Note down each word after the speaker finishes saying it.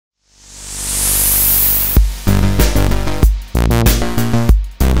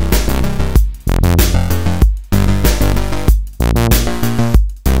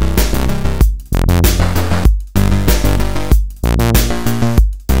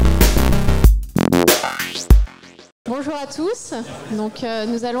bonjour à tous. Donc,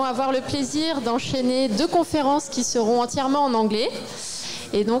 nous allons avoir le plaisir d'enchaîner 2 conférences qui seront entièrement en anglais.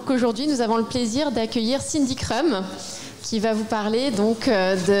 Et donc aujourd'hui, nous avons le plaisir d'accueillir Cindy Krum qui va vous parler donc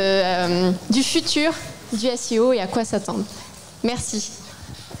du futur du SEO et à quoi s'attendre. Merci.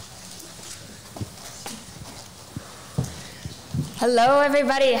 Hello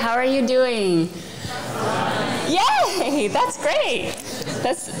everybody, how are you doing? Yay, that's great.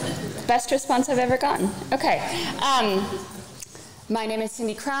 That's the best response I've ever gotten. Okay. My name is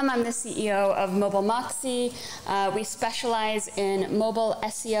Cindy Krum. I'm the CEO of Mobile Moxie. We specialize in mobile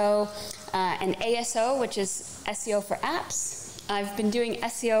SEO and ASO, which is SEO for apps. I've been doing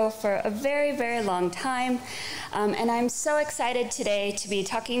SEO for a very, very long time, and I'm so excited today to be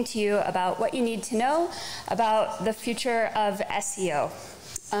talking to you about what you need to know about the future of SEO.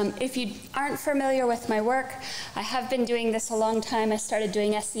 If you aren't familiar with my work, I have been doing this a long time. I started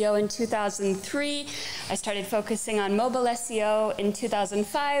doing SEO in 2003. I started focusing on mobile SEO in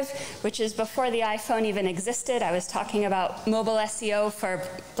 2005, which is before the iPhone even existed. I was talking about mobile SEO for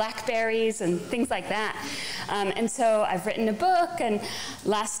Blackberries and things like that. And so I've written a book, and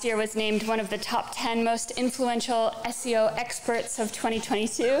last year was named one of the top 10 most influential SEO experts of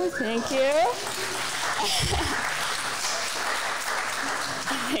 2022. Thank you.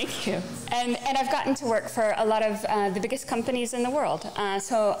 Thank you. And I've gotten to work for a lot of the biggest companies in the world.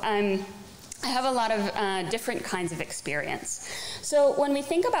 So I have a lot of different kinds of experience. So when we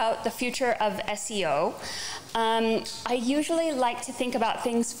think about the future of SEO, I usually like to think about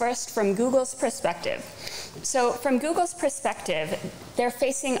things first from Google's perspective. So from Google's perspective, they're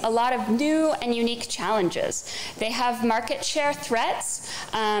facing a lot of new and unique challenges. They have market share threats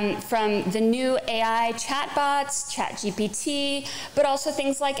from the new AI chatbots, ChatGPT, but also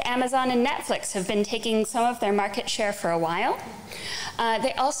things like Amazon and Netflix have been taking some of their market share for a while.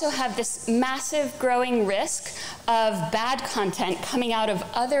 They also have this massive growing risk of bad content coming out of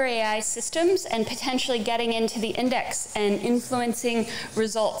other AI systems and potentially getting into the index and influencing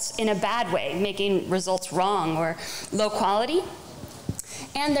results in a bad way, making results wrong or low quality.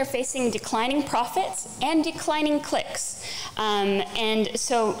 And they're facing declining profits and declining clicks. And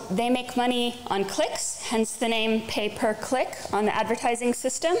so they make money on clicks, hence the name pay per click on the advertising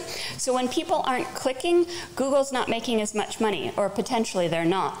system. So when people aren't clicking, Google's not making as much money, or potentially they're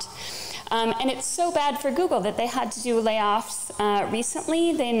not. And it's so bad for Google that they had to do layoffs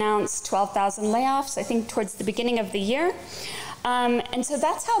recently. They announced 12,000 layoffs, I think, towards the beginning of the year. And so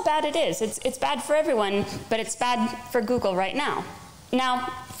that's how bad it is. It's bad for everyone, but it's bad for Google right now. Now,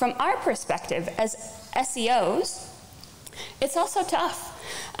 from our perspective as SEOs, it's also tough.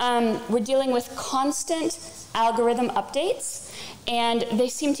 We're dealing with constant algorithm updates, and they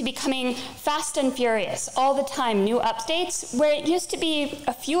seem to be coming fast and furious all the time. New updates, where it used to be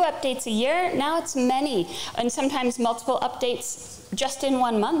a few updates a year, now it's many, and sometimes multiple updates just in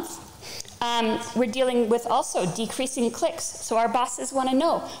 1 month. We're dealing with also decreasing clicks, so our bosses want to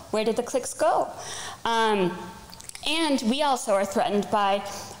know, where did the clicks go? And we also are threatened by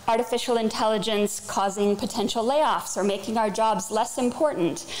artificial intelligence causing potential layoffs or making our jobs less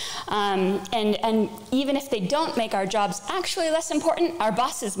important. And even if they don't make our jobs actually less important, our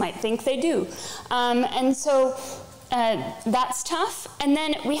bosses might think they do. And so that's tough. And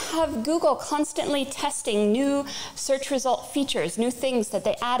then we have Google constantly testing new search result features, new things that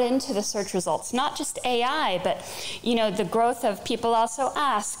they add into the search results, not just AI, but the growth of people also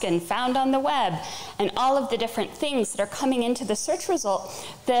ask and found on the web, and all of the different things that are coming into the search result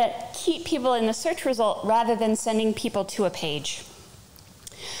that keep people in the search result rather than sending people to a page.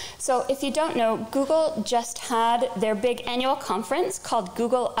 So if you don't know, Google just had their big annual conference called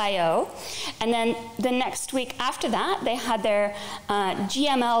Google I/O, and then the next week after that, they had their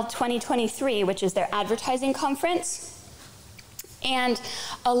GML 2023, which is their advertising conference. And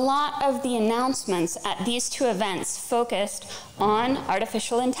a lot of the announcements at these 2 events focused on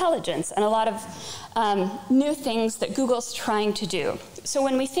artificial intelligence and a lot of new things that Google's trying to do. So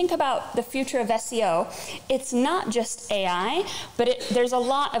when we think about the future of SEO, it's not just AI, but there's a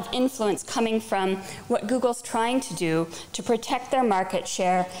lot of influence coming from what Google's trying to do to protect their market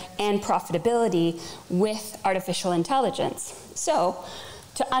share and profitability with artificial intelligence. So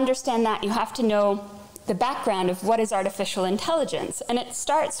to understand that, you have to know the background of what is artificial intelligence. And it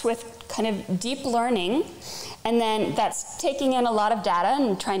starts with kind of deep learning, and then that's taking in a lot of data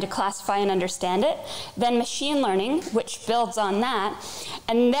and trying to classify and understand it. Then machine learning, which builds on that.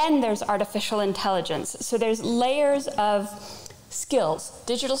 And then there's artificial intelligence. So there's layers of skills,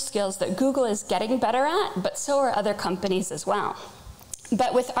 digital skills that Google is getting better at, but so are other companies as well.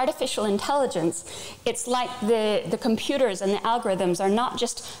 But with artificial intelligence, it's like the computers and the algorithms are not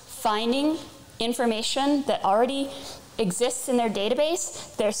just finding information that already exists in their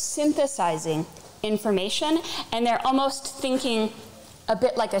database, they're synthesizing information, and they're almost thinking a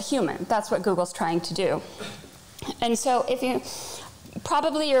bit like a human. That's what Google's trying to do. And so if you,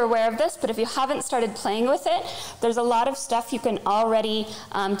 probably you're aware of this, but if you haven't started playing with it, there's a lot of stuff you can already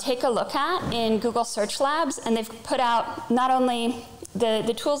take a look at in Google Search Labs, and they've put out not only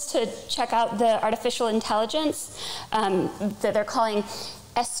the tools to check out the artificial intelligence that they're calling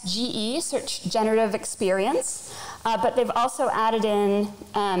SGE, Search Generative Experience, but they've also added in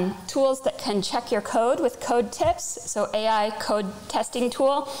tools that can check your code with code tips, so AI code testing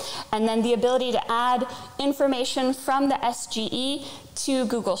tool, and then the ability to add information from the SGE to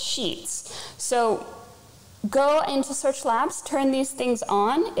Google Sheets. So go into Search Labs, turn these things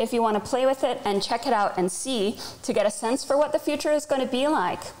on if you want to play with it and check it out and see to get a sense for what the future is going to be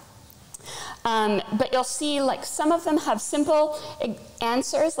like. But you'll see, like, some of them have simple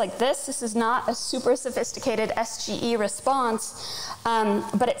answers like this. This is not a super sophisticated SGE response,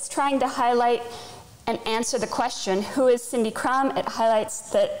 but it's trying to highlight and answer the question, who is Cindy Krum? It highlights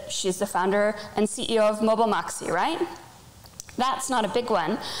that she's the founder and CEO of Mobile Moxie, right? That's not a big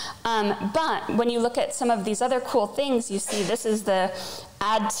one. But when you look at some of these other cool things, you see this is the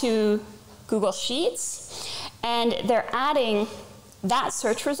add to Google Sheets, and they're adding that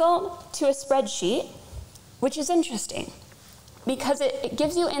search result to a spreadsheet, which is interesting because it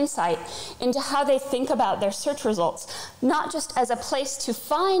gives you insight into how they think about their search results, not just as a place to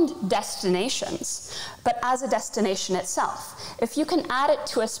find destinations, but as a destination itself. If you can add it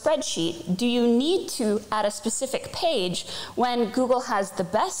to a spreadsheet, do you need to add a specific page when Google has the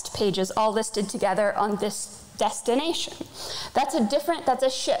best pages all listed together on this destination? That's a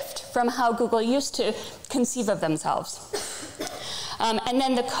shift from how Google used to conceive of themselves. And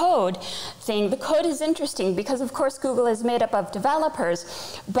then the code thing, the code is interesting because, of course, Google is made up of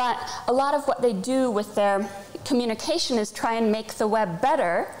developers, but a lot of what they do with their communication is try and make the web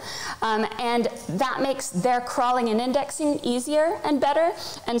better, and that makes their crawling and indexing easier and better.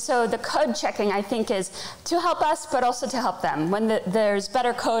 And so the code checking, I think, is to help us, but also to help them. When there's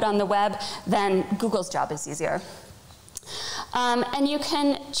better code on the web, then Google's job is easier. And you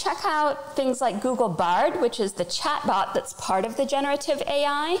can check out things like Google Bard, which is the chatbot that's part of the generative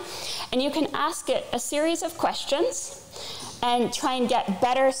AI, and you can ask it a series of questions and try and get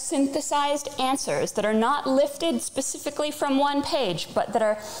better synthesized answers that are not lifted specifically from one page, but that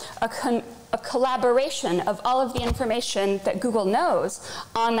are a collaboration of all of the information that Google knows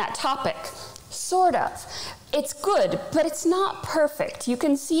on that topic. Sort of. It's good, but it's not perfect. You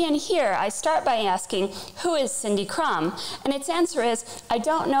can see in here, I start by asking, who is Cindy Krum? And its answer is, I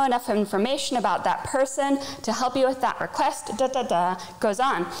don't know enough information about that person to help you with that request, goes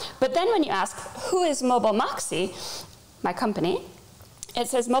on. But then when you ask, who is Mobile Moxie, my company, it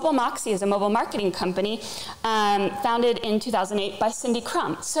says Mobile Moxie is a mobile marketing company founded in 2008 by Cindy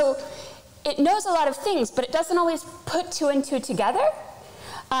Krum. So it knows a lot of things, but it doesn't always put two and two together.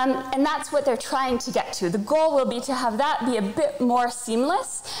 And that's what they're trying to get to. The goal will be to have that be a bit more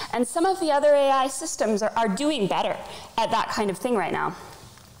seamless, and some of the other AI systems are doing better at that kind of thing right now.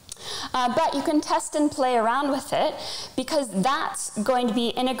 But you can test and play around with it because that's going to be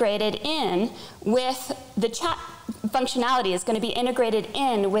integrated in with the chat functionality is going to be integrated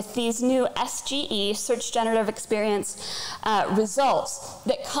in with these new SGE, Search Generative Experience results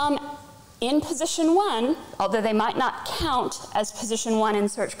that come in position 1, although they might not count as position 1 in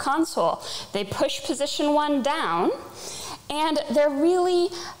Search Console. They push position 1 down, and they're really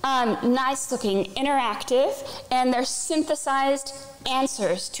nice looking, interactive, and they're synthesized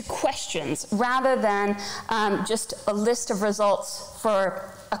answers to questions rather than just a list of results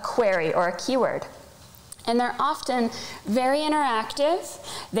for a query or a keyword. And they're often very interactive.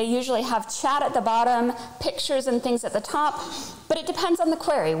 They usually have chat at the bottom, pictures and things at the top, but it depends on the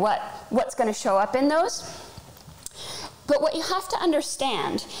query, what's going to show up in those. But what you have to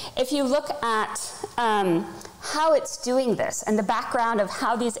understand, if you look at how it's doing this and the background of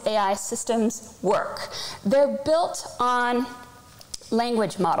how these AI systems work, they're built on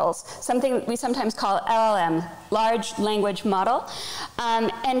language models, something we sometimes call LLM, large language model.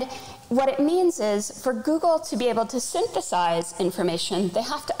 And what it means is for Google to be able to synthesize information, they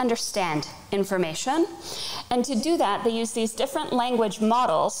have to understand information. And to do that, they use these different language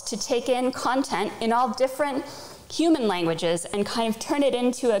models to take in content in all different human languages and kind of turn it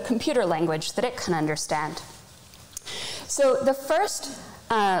into a computer language that it can understand. So the first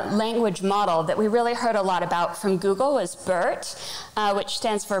language model that we really heard a lot about from Google was BERT, which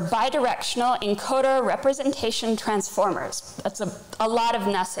stands for Bidirectional Encoder Representation Transformers. That's a lot of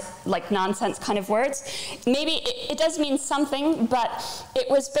nonsense kind of words. Maybe it does mean something, but it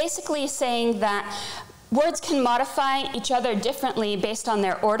was basically saying that words can modify each other differently based on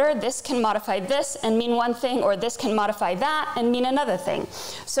their order. This can modify this and mean one thing, or this can modify that and mean another thing.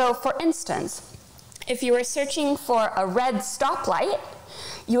 So for instance, if you were searching for a red stoplight,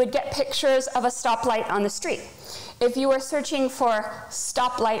 you would get pictures of a stoplight on the street. If you were searching for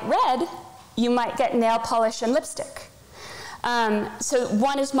stoplight red, you might get nail polish and lipstick. So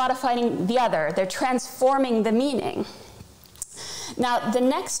one is modifying the other. They're transforming the meaning. Now, the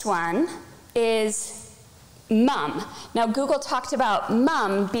next one is mum. Now, Google talked about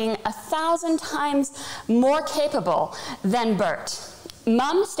mum being 1,000 times more capable than BERT.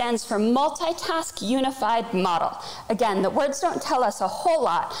 MUM stands for Multitask Unified Model. Again, the words don't tell us a whole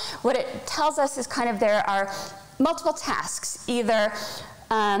lot. What it tells us is kind of there are multiple tasks, either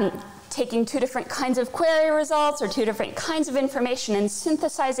taking two different kinds of query results or two different kinds of information and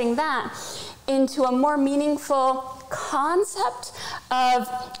synthesizing that into a more meaningful concept of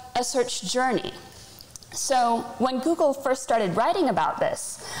a search journey. So when Google first started writing about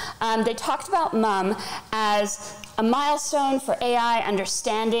this, they talked about MUM as a milestone for AI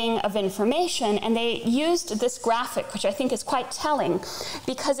understanding of information, and they used this graphic, which I think is quite telling,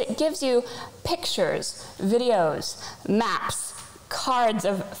 because it gives you pictures, videos, maps, cards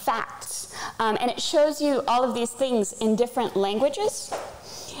of facts, and it shows you all of these things in different languages.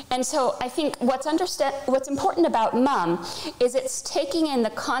 And so I think what's important about MUM is it's taking in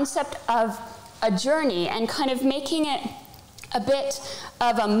the concept of a journey and kind of making it a bit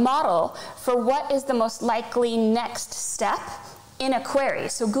of a model for what is the most likely next step in a query.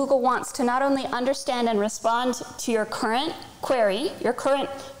 So Google wants to not only understand and respond to your current query, your current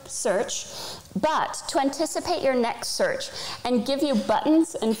search, but to anticipate your next search and give you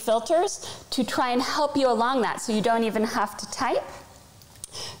buttons and filters to try and help you along that so you don't even have to type.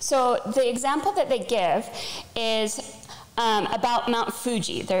 So the example that they give is about Mount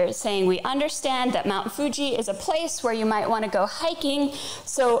Fuji. They're saying, we understand that Mount Fuji is a place where you might want to go hiking,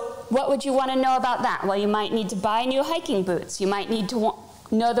 so what would you want to know about that? Well, you might need to buy new hiking boots. You might need to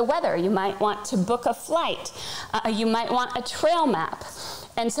know the weather. You might want to book a flight. You might want a trail map.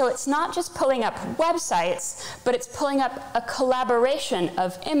 And so it's not just pulling up websites, but it's pulling up a collaboration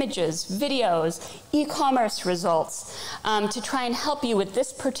of images, videos, e-commerce results to try and help you with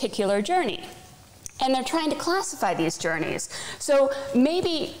this particular journey. And they're trying to classify these journeys. So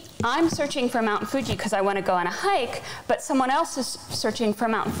maybe I'm searching for Mount Fuji because I want to go on a hike, but someone else is searching for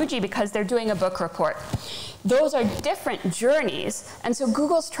Mount Fuji because they're doing a book report. Those are different journeys, and so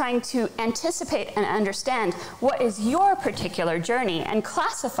Google's trying to anticipate and understand what is your particular journey and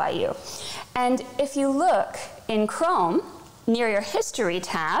classify you. And if you look in Chrome, near your History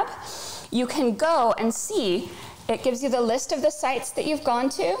tab, you can go and see, it gives you the list of the sites that you've gone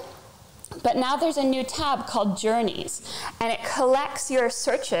to. But now there's a new tab called Journeys, and it collects your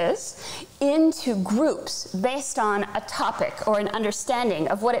searches into groups based on a topic or an understanding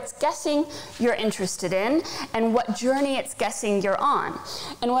of what it's guessing you're interested in and what journey it's guessing you're on.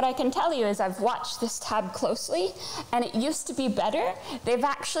 And what I can tell you is I've watched this tab closely, and it used to be better. They've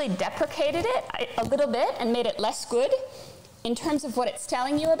actually deprecated it a little bit and made it less good in terms of what it's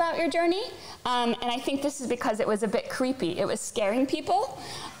telling you about your journey. And I think this is because it was a bit creepy. It was scaring people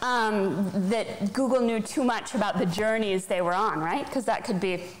that Google knew too much about the journeys they were on, right? Because that could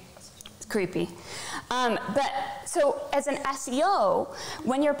be creepy. But so as an SEO,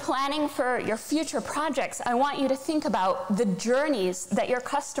 when you're planning for your future projects, I want you to think about the journeys that your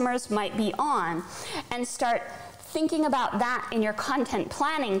customers might be on and start thinking about that in your content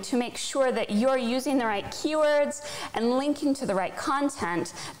planning to make sure that you're using the right keywords and linking to the right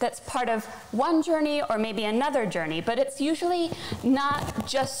content that's part of one journey or maybe another journey. But it's usually not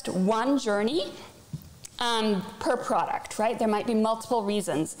just one journey per product, right? There might be multiple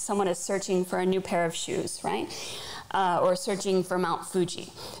reasons someone is searching for a new pair of shoes, right? Or searching for Mount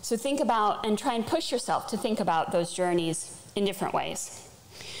Fuji. So think about and try and push yourself to think about those journeys in different ways.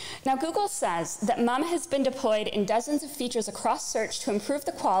 Now, Google says that MUM has been deployed in dozens of features across search to improve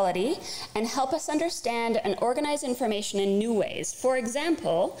the quality and help us understand and organize information in new ways. For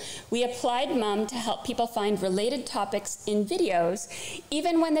example, we applied MUM to help people find related topics in videos,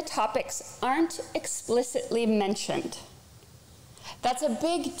 even when the topics aren't explicitly mentioned. That's a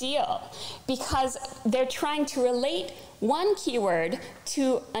big deal because they're trying to relate one keyword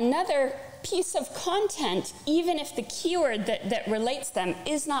to another piece of content, even if the keyword that relates them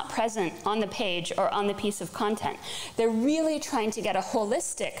is not present on the page or on the piece of content. They're really trying to get a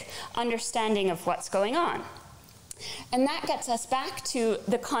holistic understanding of what's going on. And that gets us back to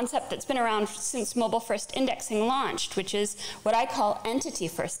the concept that's been around since mobile-first indexing launched, which is what I call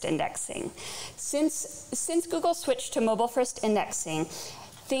entity-first indexing. Since Google switched to mobile-first indexing,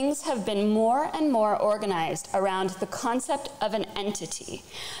 things have been more and more organized around the concept of an entity.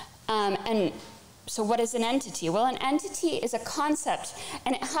 And so what is an entity? Well, an entity is a concept,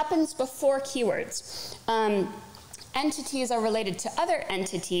 and it happens before keywords. Entities are related to other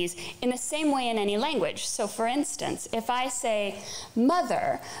entities in the same way in any language. So for instance, if I say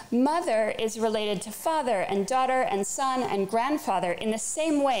mother, mother is related to father and daughter and son and grandfather in the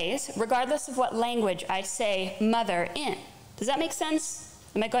same ways, regardless of what language I say mother in. Does that make sense?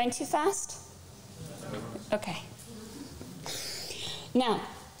 Am I going too fast? Okay. Now,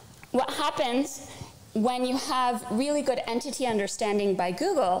 what happens when you have really good entity understanding by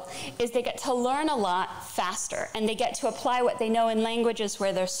Google is they get to learn a lot faster, and they get to apply what they know in languages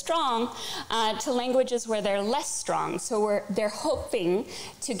where they're strong to languages where they're less strong. So they're hoping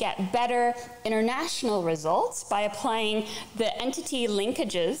to get better international results by applying the entity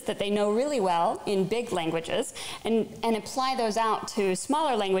linkages that they know really well in big languages and apply those out to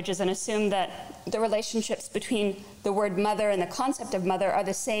smaller languages and assume that the relationships between the word mother and the concept of mother are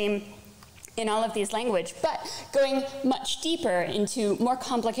the same in all of these languages, but going much deeper into more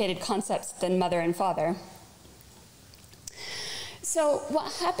complicated concepts than mother and father. So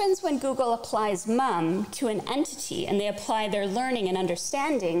what happens when Google applies mum to an entity and they apply their learning and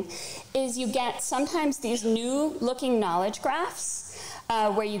understanding is you get sometimes these new looking knowledge graphs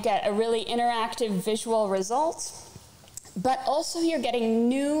where you get a really interactive visual result, but also you're getting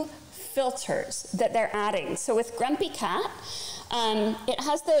new filters that they're adding. So with Grumpy Cat, it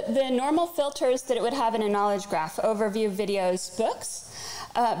has the normal filters that it would have in a knowledge graph, overview, videos, books.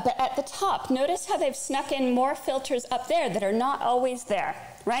 But at the top, notice how they've snuck in more filters up there that are not always there,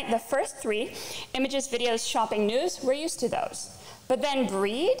 right? The first three, images, videos, shopping, news, we're used to those. But then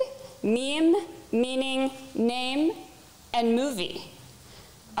breed, meme, meaning, name, and movie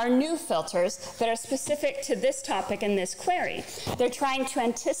are new filters that are specific to this topic and this query. They're trying to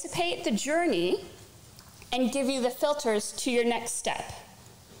anticipate the journey and give you the filters to your next step,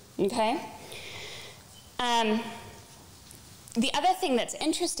 okay? The other thing that's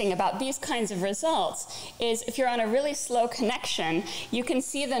interesting about these kinds of results is if you're on a really slow connection, you can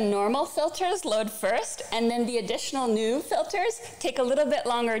see the normal filters load first, and then the additional new filters take a little bit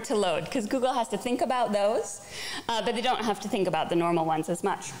longer to load, because Google has to think about those, but they don't have to think about the normal ones as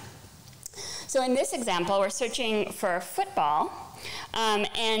much. So in this example, we're searching for football,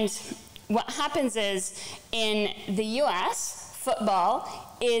 and what happens is in the US,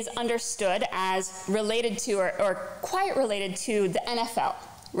 football is understood as related to or quite related to the NFL,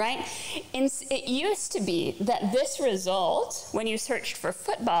 right? It used to be that this result, when you searched for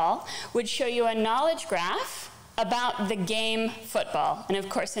football, would show you a knowledge graph about the game football. And of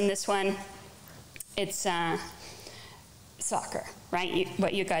course, in this one, it's soccer, right?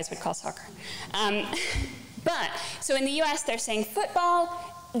 What you guys would call soccer. So in the US, they're saying football.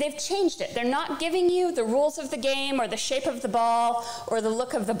 They've changed it. They're not giving you the rules of the game or the shape of the ball or the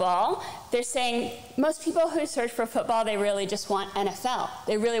look of the ball. They're saying most people who search for football, they really just want NFL.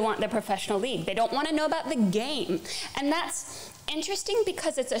 They really want the professional league. They don't want to know about the game. And that's interesting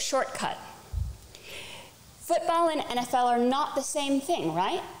because it's a shortcut. Football and NFL are not the same thing,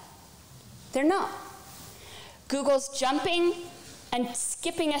 right? They're not. Google's jumping and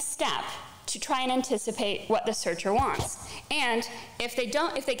skipping a step to try and anticipate what the searcher wants. And if they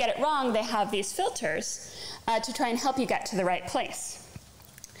get it wrong, they have these filters to try and help you get to the right place.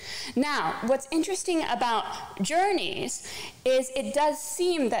 Now, what's interesting about journeys is it does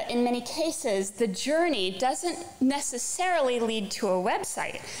seem that in many cases, the journey doesn't necessarily lead to a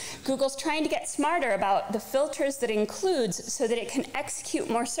website. Google's trying to get smarter about the filters that it includes so that it can execute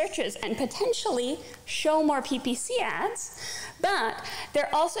more searches and potentially show more PPC ads. But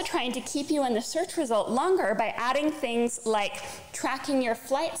they're also trying to keep you in the search result longer by adding things like tracking your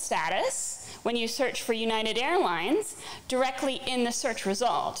flight status when you search for United Airlines directly in the search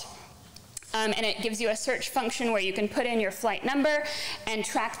result. And it gives you a search function where you can put in your flight number and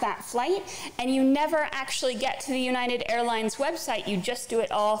track that flight, and you never actually get to the United Airlines website, you just do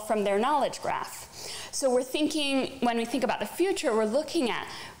it all from their knowledge graph. So we're thinking, when we think about the future, we're looking at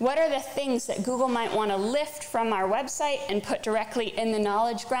what are the things that Google might want to lift from our website and put directly in the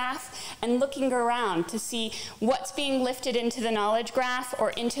knowledge graph, and looking around to see what's being lifted into the knowledge graph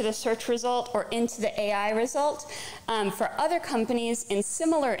or into the search result or into the AI result for other companies in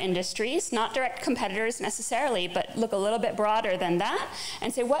similar industries, not direct competitors necessarily, but look a little bit broader than that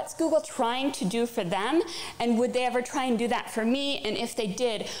and say, what's Google trying to do for them, and would they ever try and do that for me? And if they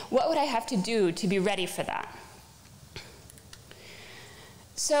did, what would I have to do to be ready for that?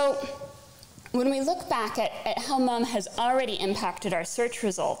 So when we look back at how MUM has already impacted our search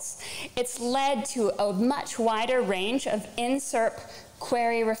results, it's led to a much wider range of in-SERP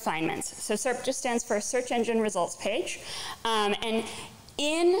query refinements. So SERP just stands for Search Engine Results Page. And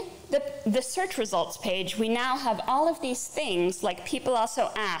in the search results page, we now have all of these things like people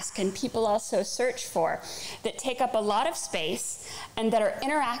also ask and people also search for that take up a lot of space and that are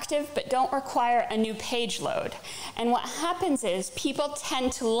interactive but don't require a new page load. And what happens is people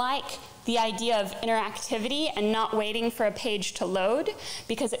tend to like the idea of interactivity and not waiting for a page to load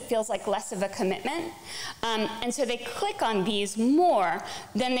because it feels like less of a commitment. And so they click on these more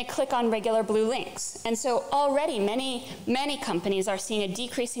than they click on regular blue links. And so already many companies are seeing a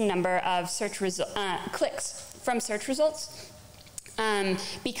decreasing number of clicks from search results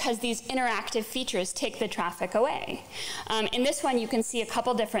because these interactive features take the traffic away. In this one, you can see a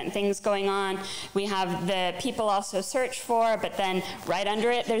couple different things going on. We have the people also search for, but then right under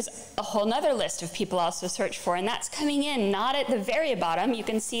it, there's a whole nother list of people also search for, and that's coming in not at the very bottom. You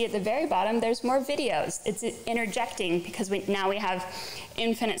can see at the very bottom, there's more videos. It's interjecting because now we have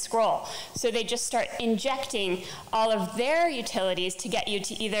infinite scroll. So they just start injecting all of their utilities to get you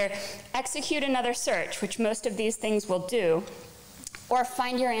to either execute another search, which most of these things will do, or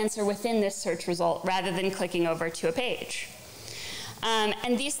find your answer within this search result rather than clicking over to a page.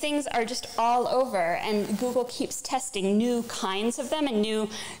 And these things are just all over, and Google keeps testing new kinds of them and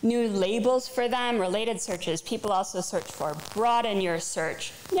new labels for them, related searches. People also search for, broaden your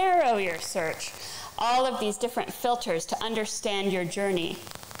search, narrow your search, all of these different filters to understand your journey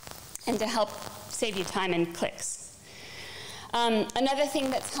and to help save you time and clicks. Another thing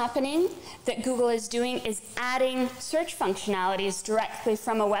that's happening that Google is doing is adding search functionalities directly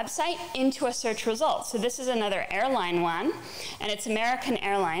from a website into a search result. So this is another airline one, and it's American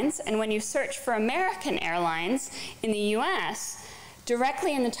Airlines. And when you search for American Airlines in the US,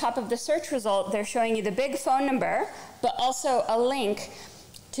 directly in the top of the search result, they're showing you the big phone number, but also a link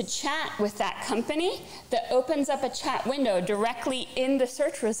to chat with that company that opens up a chat window directly in the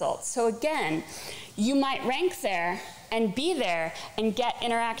search results. So again, you might rank there and be there and get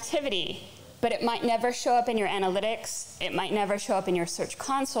interactivity, but it might never show up in your analytics. It might never show up in your search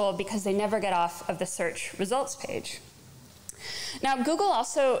console because they never get off of the search results page. Now, Google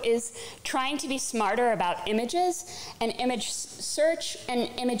also is trying to be smarter about images and image search and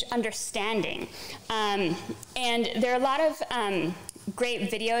image understanding. And there are a lot of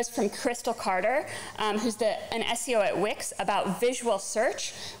great videos from Crystal Carter, who's an SEO at Wix, about visual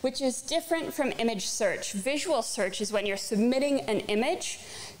search, which is different from image search. Visual search is when you're submitting an image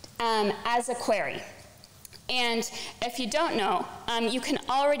as a query. And if you don't know, you can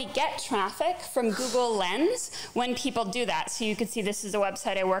already get traffic from Google Lens when people do that. So you can see this is a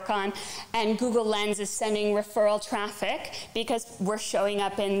website I work on, and Google Lens is sending referral traffic because we're showing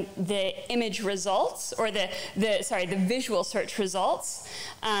up in the image results, or the visual search results,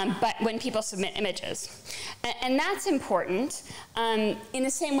 but when people submit images. And that's important in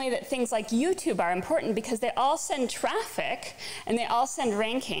the same way that things like YouTube are important because they all send traffic and they all send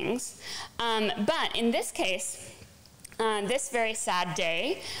rankings. But in this case, this very sad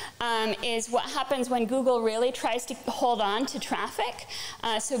day is what happens when Google really tries to hold on to traffic.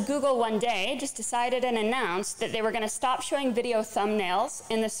 So Google one day just decided and announced that they were going to stop showing video thumbnails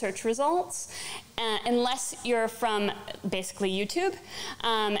in the search results unless you're from basically YouTube.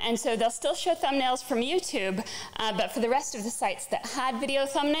 And so they'll still show thumbnails from YouTube, but for the rest of the sites that had video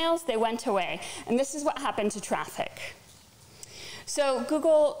thumbnails, they went away. And this is what happened to traffic. So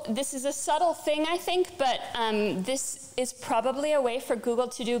Google, this is a subtle thing, I think, but this is probably a way for Google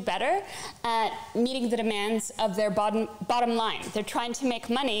to do better at meeting the demands of their bottom line. They're trying to make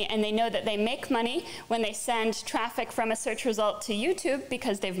money, and they know that they make money when they send traffic from a search result to YouTube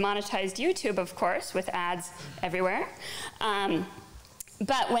because they've monetized YouTube, of course, with ads everywhere.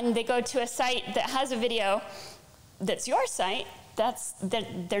 But when they go to a site that has a video that's your site,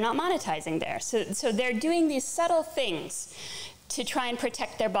 they're not monetizing there. So they're doing these subtle things to try and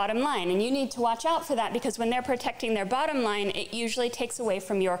protect their bottom line. And you need to watch out for that because when they're protecting their bottom line, it usually takes away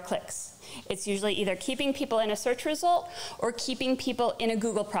from your clicks. It's usually either keeping people in a search result or keeping people in a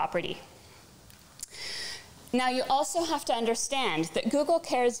Google property. Now, you also have to understand that Google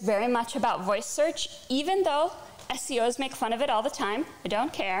cares very much about voice search, even though SEOs make fun of it all the time. I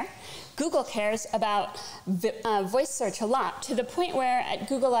don't care. Google cares about voice search a lot, to the point where at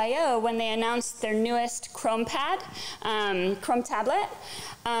Google I/O, when they announced their newest Chrome tablet,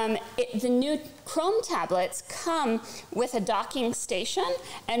 the new Chrome tablets come with a docking station,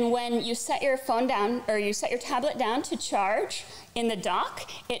 and when you set your phone down, or you set your tablet down to charge in the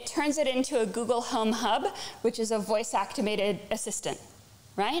dock, it turns it into a Google Home Hub, which is a voice-activated assistant.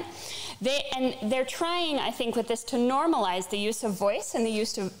 Right? They're trying, I think, with this to normalize the use of voice and the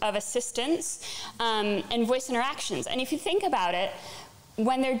use of assistants and voice interactions. And if you think about it,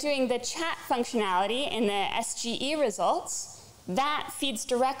 when they're doing the chat functionality in the SGE results, that feeds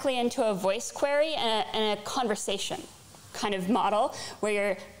directly into a voice query and a conversation kind of model where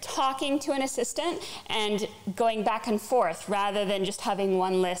you're talking to an assistant and going back and forth rather than just having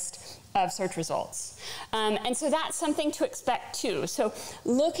one list of search results. And so that's something to expect too. So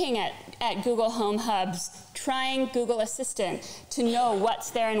looking at Google Home Hubs, trying Google Assistant to know what's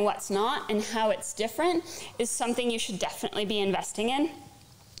there and what's not and how it's different is something you should definitely be investing in.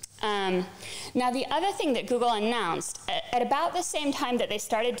 Now the other thing that Google announced, at about the same time that they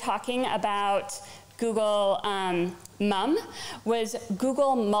started talking about Google Mum, was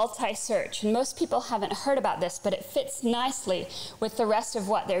Google multi-search. And most people haven't heard about this, but it fits nicely with the rest of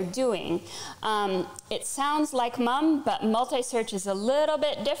what they're doing. It sounds like Mum, but multi-search is a little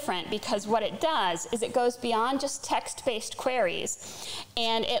bit different because what it does is it goes beyond just text-based queries,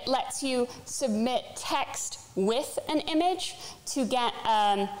 and it lets you submit text with an image to get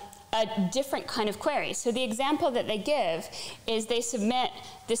a different kind of query. So the example that they give is they submit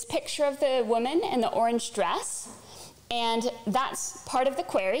this picture of the woman in the orange dress, and that's part of the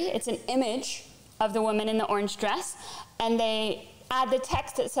query. It's an image of the woman in the orange dress, and they add the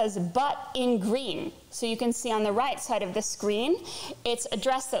text that says, but in green. So you can see on the right side of the screen, it's a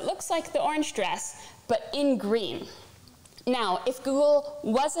dress that looks like the orange dress, but in green. Now, if Google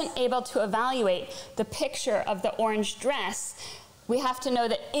wasn't able to evaluate the picture of the orange dress, we have to know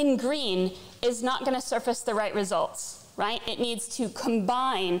that in green is not going to surface the right results, right? It needs to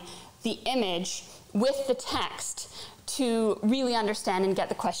combine the image with the text to really understand and get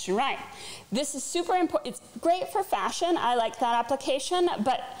the question right. This is super important. It's great for fashion. I like that application,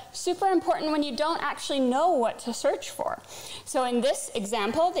 but super important when you don't actually know what to search for. So in this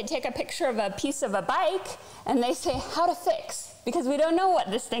example, they take a picture of a piece of a bike and they say how to fix, because we don't know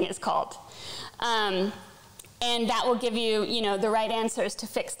what this thing is called. And that will give you, the right answers to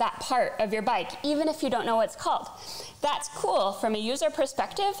fix that part of your bike, even if you don't know what it's called. That's cool from a user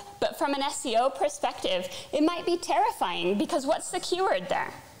perspective, but from an SEO perspective, it might be terrifying because what's the keyword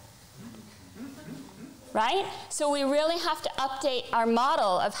there? Right? So we really have to update our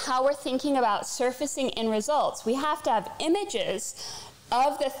model of how we're thinking about surfacing in results. We have to have images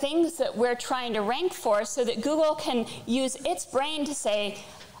of the things that we're trying to rank for so that Google can use its brain to say,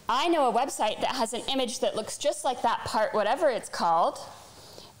 I know a website that has an image that looks just like that part, whatever it's called,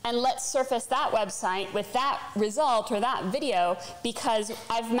 and let's surface that website with that result or that video because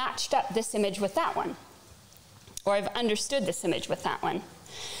I've matched up this image with that one, or I've understood this image with that one.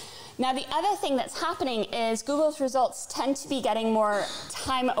 Now, the other thing that's happening is Google's results tend to be getting more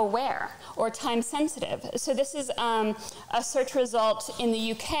time-aware or time-sensitive. So this is a search result in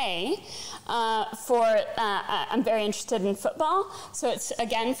the UK I'm very interested in football. So it's,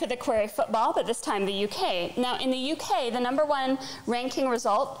 again, for the query football, but this time the UK. Now, in the UK, the #1 ranking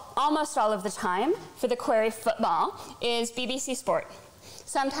result, almost all of the time, for the query football is BBC Sport.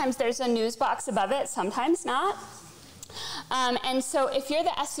 Sometimes there's a news box above it, sometimes not. And so if you're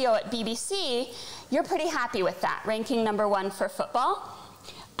the SEO at BBC, you're pretty happy with that, ranking #1 for football.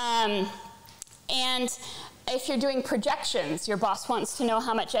 And if you're doing projections, your boss wants to know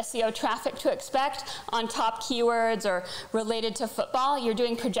how much SEO traffic to expect on top keywords or related to football, you're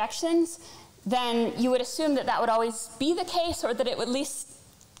doing projections, then you would assume that that would always be the case or that it would at least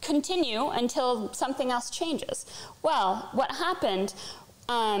continue until something else changes. Well, what happened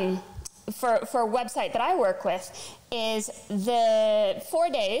for a website that I work with is the 4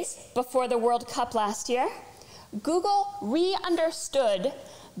 days before the World Cup last year, Google re-understood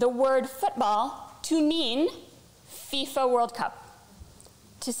the word football to mean FIFA World Cup,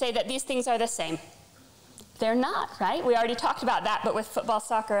 to say that these things are the same. They're not, right? We already talked about that, but with football,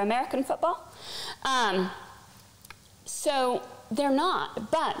 soccer, American football. So they're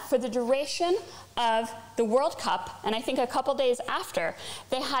not, but for the duration of the World Cup, and I think a couple days after,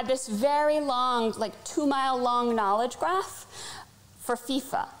 they had this very long, like 2-mile long knowledge graph for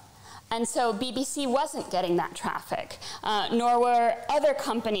FIFA. And so BBC wasn't getting that traffic, nor were other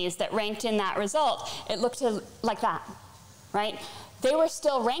companies that ranked in that result. It looked like that, right? They were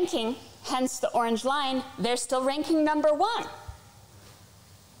still ranking, hence the orange line, they're still ranking #1.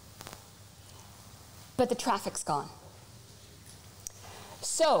 But the traffic's gone.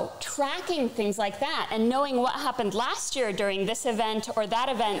 So tracking things like that and knowing what happened last year during this event or that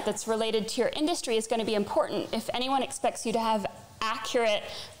event that's related to your industry is going to be important if anyone expects you to have accurate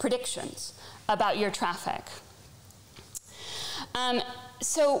predictions about your traffic.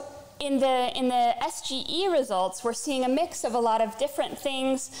 So in the SGE results, we're seeing a mix of a lot of different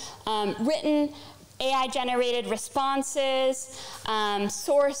things, written AI-generated responses,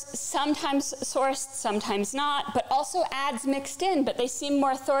 sometimes sourced, sometimes not, but also ads mixed in, but they seem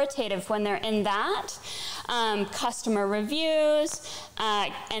more authoritative when they're in that. Customer reviews,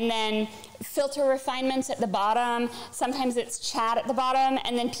 and then filter refinements at the bottom. Sometimes it's chat at the bottom,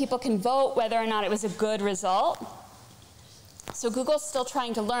 and then people can vote whether or not it was a good result. So Google's still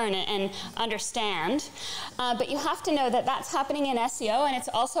trying to learn and understand, but you have to know that that's happening in SEO, and it's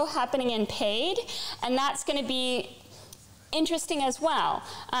also happening in paid, and that's going to be interesting as well,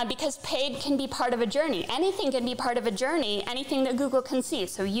 because paid can be part of a journey. Anything can be part of a journey, anything that Google can see.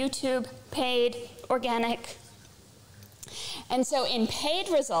 So YouTube, paid, organic. And so in paid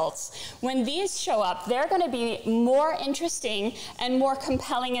results, when these show up, they're going to be more interesting and more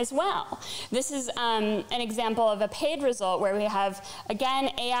compelling as well. This is an example of a paid result where we have,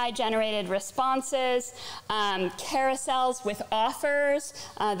 again, AI-generated responses, carousels with offers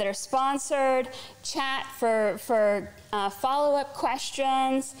that are sponsored, chat for follow-up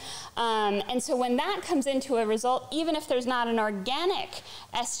questions. And so when that comes into a result, even if there's not an organic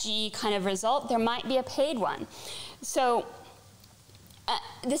SGE kind of result, there might be a paid one. So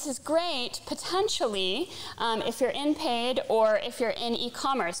this is great, potentially, if you're in paid or if you're in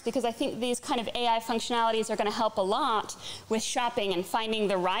e-commerce, because I think these kind of AI functionalities are going to help a lot with shopping and finding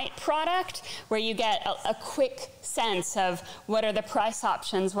the right product, where you get a quick sense of what are the price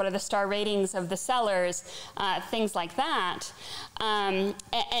options, what are the star ratings of the sellers, things like that.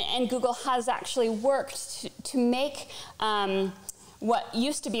 And Google has actually worked to make what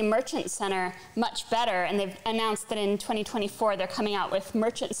used to be Merchant Center much better, and they've announced that in 2024 they're coming out with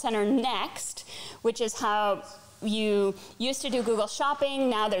Merchant Center Next, which is how you used to do Google Shopping.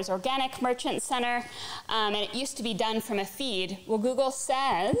 Now there's Organic Merchant Center, and it used to be done from a feed. Well, Google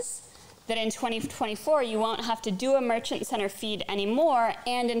says that in 2024 you won't have to do a Merchant Center feed anymore,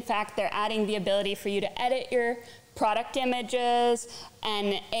 and in fact they're adding the ability for you to edit your product images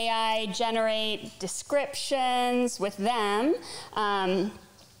and AI generate descriptions with them,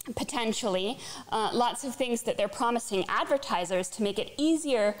 potentially. Lots of things that they're promising advertisers to make it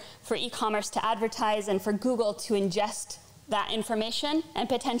easier for e-commerce to advertise and for Google to ingest that information and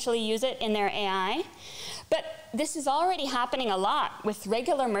potentially use it in their AI. But this is already happening a lot with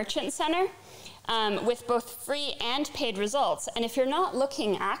regular Merchant Center, with both free and paid results. And if you're not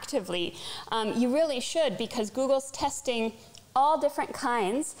looking actively, you really should, because Google's testing all different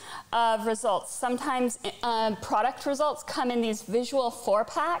kinds of results. Sometimes product results come in these visual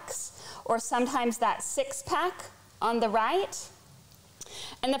 4-packs, or sometimes that 6-pack on the right.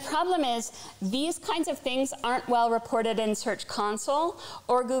 And the problem is these kinds of things aren't well reported in Search Console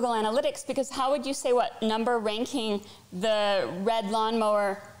or Google Analytics, because how would you say what number ranking the red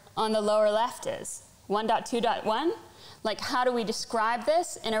lawnmower on the lower left is? 1.2.1? Like, how do we describe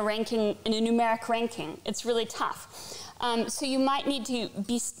this in a ranking, in a numeric ranking? It's really tough. So you might need to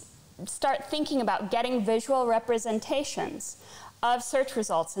start thinking about getting visual representations of search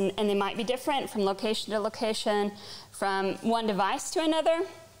results, and they might be different from location to location, from one device to another.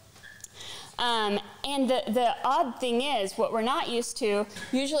 And the odd thing is, what we're not used to,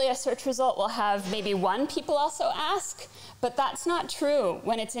 usually a search result will have maybe one people also ask, but that's not true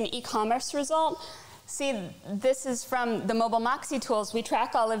when it's an e-commerce result. See, this is from the Mobile Moxie tools. We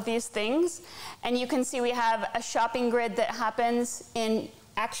track all of these things, and you can see we have a shopping grid that happens in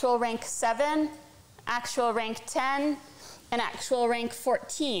actual rank 7, actual rank 10, and actual rank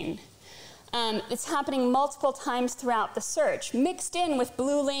 14. It's happening multiple times throughout the search, mixed in with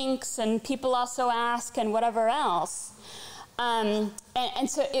blue links and people also ask and whatever else. And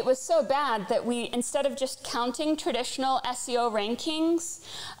so it was so bad that we, instead of just counting traditional SEO rankings,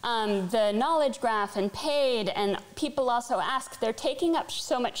 the knowledge graph and paid and people also ask, they're taking up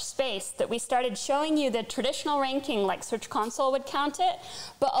so much space that we started showing you the traditional ranking like Search Console would count it,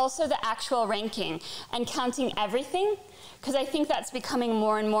 but also the actual ranking and counting everything, because I think that's becoming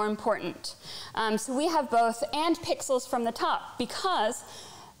more and more important. So we have both, and pixels from the top, because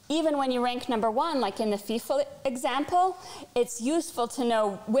even when you rank number 1, like in the FIFA example, it's useful to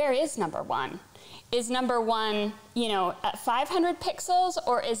know where is number 1. Is number 1, you know, at 500 pixels,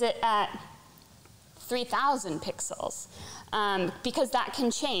 or is it at 3,000 pixels? Because that can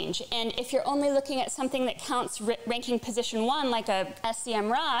change. And if you're only looking at something that counts ranking position 1, like a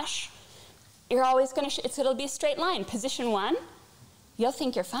SEM Rush, you're always going to, it'll be a straight line. Position 1, you'll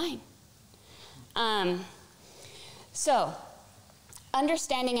think you're fine. So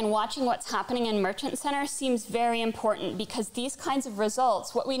understanding and watching what's happening in Merchant Center seems very important, because these kinds of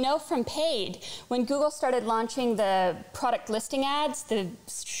results, what we know from paid, when Google started launching the product listing ads, the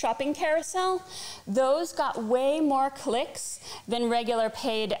shopping carousel, those got way more clicks than regular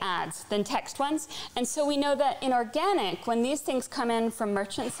paid ads, than text ones. And so we know that in organic, when these things come in from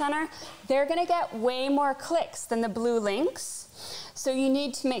Merchant Center, they're going to get way more clicks than the blue links. So you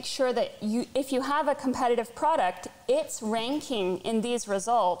need to make sure that if you have a competitive product, it's ranking in these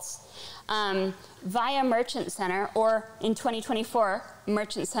results via Merchant Center, or in 2024,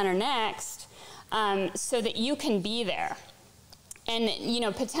 Merchant Center Next, so that you can be there. And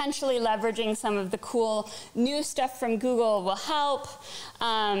potentially leveraging some of the cool new stuff from Google will help.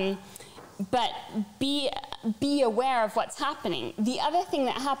 But be aware of what's happening. The other thing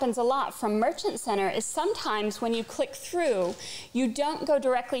that happens a lot from Merchant Center is sometimes when you click through, you don't go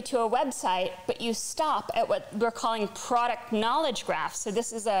directly to a website, but you stop at what we're calling product knowledge graph. So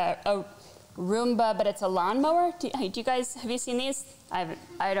this is a Roomba, but it's a lawnmower. Do you guys, have you seen these?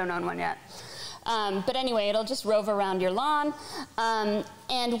 I don't own one yet. But anyway, it'll just rove around your lawn.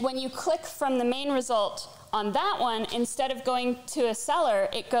 And when you click from the main result on that one, instead of going to a seller,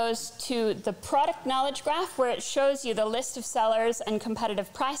 it goes to the product knowledge graph, where it shows you the list of sellers and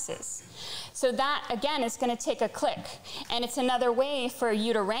competitive prices. So that, again, is going to take a click. And it's another way for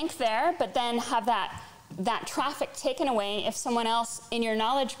you to rank there, but then have that traffic taken away if someone else in your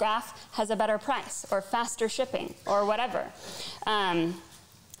knowledge graph has a better price, or faster shipping, or whatever.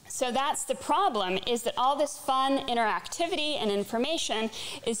 So that's the problem, is that all this fun interactivity and information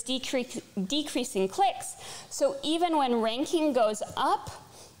is decreasing clicks. So even when ranking goes up,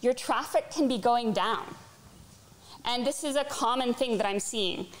 your traffic can be going down. And this is a common thing that I'm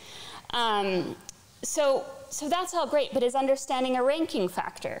seeing. So that's all great, but is understanding a ranking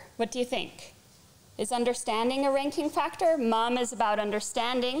factor? What do you think? Is understanding a ranking factor? MUM is about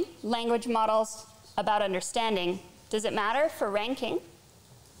understanding, language models about understanding. Does it matter for ranking?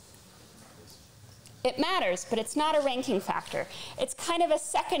 It matters, but it's not a ranking factor. It's kind of a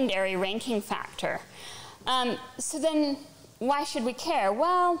secondary ranking factor. So then why should we care?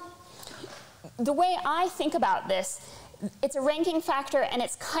 Well, the way I think about this, it's a ranking factor, and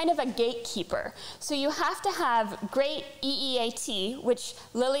it's kind of a gatekeeper. So you have to have great EEAT, which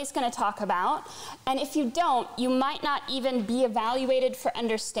Lily's going to talk about. And if you don't, you might not even be evaluated for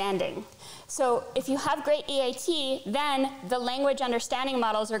understanding. So if you have great EAT, then the language understanding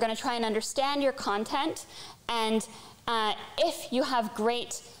models are going to try and understand your content. And if you have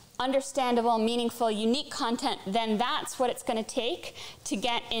great understandable, meaningful, unique content, then that's what it's going to take to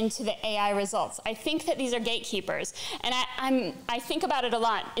get into the AI results. I think that these are gatekeepers. And I think about it a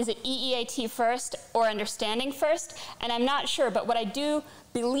lot. Is it EEAT first or understanding first? And I'm not sure, but what I do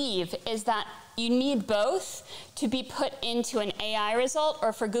believe is that you need both to be put into an AI result,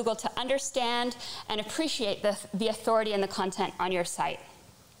 or for Google to understand and appreciate the authority and the content on your site.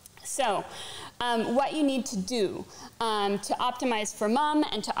 So what you need to do to optimize for MUM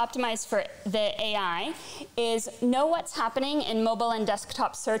and to optimize for the AI is know what's happening in mobile and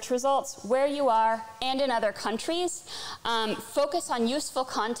desktop search results, where you are, and in other countries. Focus on useful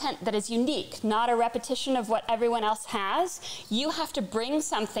content that is unique, not a repetition of what everyone else has. You have to bring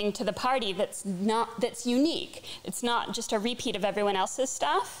something to the party that's unique. It's not just a repeat of everyone else's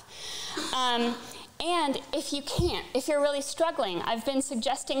stuff. And if you can't, if you're really struggling, I've been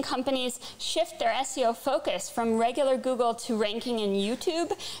suggesting companies shift their SEO focus from regular Google to ranking in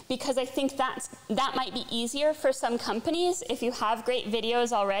YouTube, because I think that might be easier for some companies. If you have great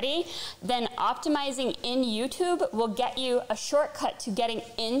videos already, then optimizing in YouTube will get you a shortcut to getting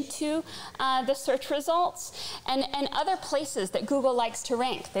into the search results and other places that Google likes to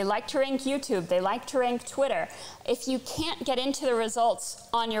rank. They like to rank YouTube. They like to rank Twitter. If you can't get into the results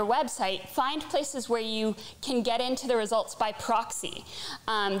on your website, find places where you can get into the results by proxy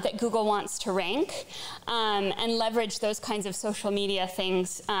that Google wants to rank, and leverage those kinds of social media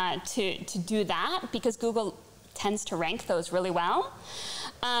things to do that, because Google tends to rank those really well.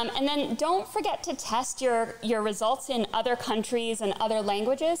 And then don't forget to test your results in other countries and other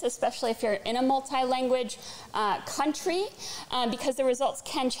languages, especially if you're in a multi-language country, because the results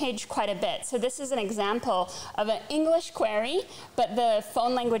can change quite a bit. So this is an example of an English query, but the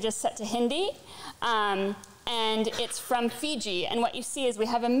phone language is set to Hindi. And it's from Fiji. And what you see is we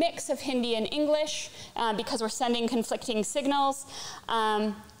have a mix of Hindi and English because we're sending conflicting signals.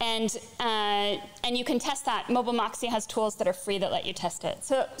 And you can test that. Mobile Moxie has tools that are free that let you test it.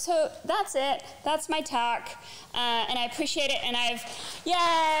 So that's it. That's my talk. And I appreciate it. And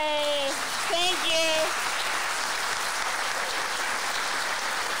yay! Thank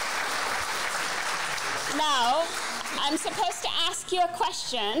you. Now, I'm supposed to ask you a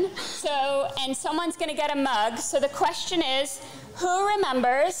question, and someone's going to get a mug. So the question is, who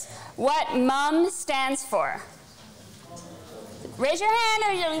remembers what MUM stands for? Raise your hand,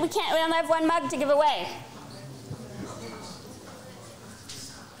 or we only have one mug to give away.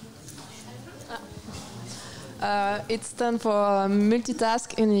 It stands for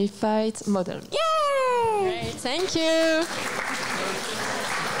Multitask Unified Model. Yay! Great, thank you.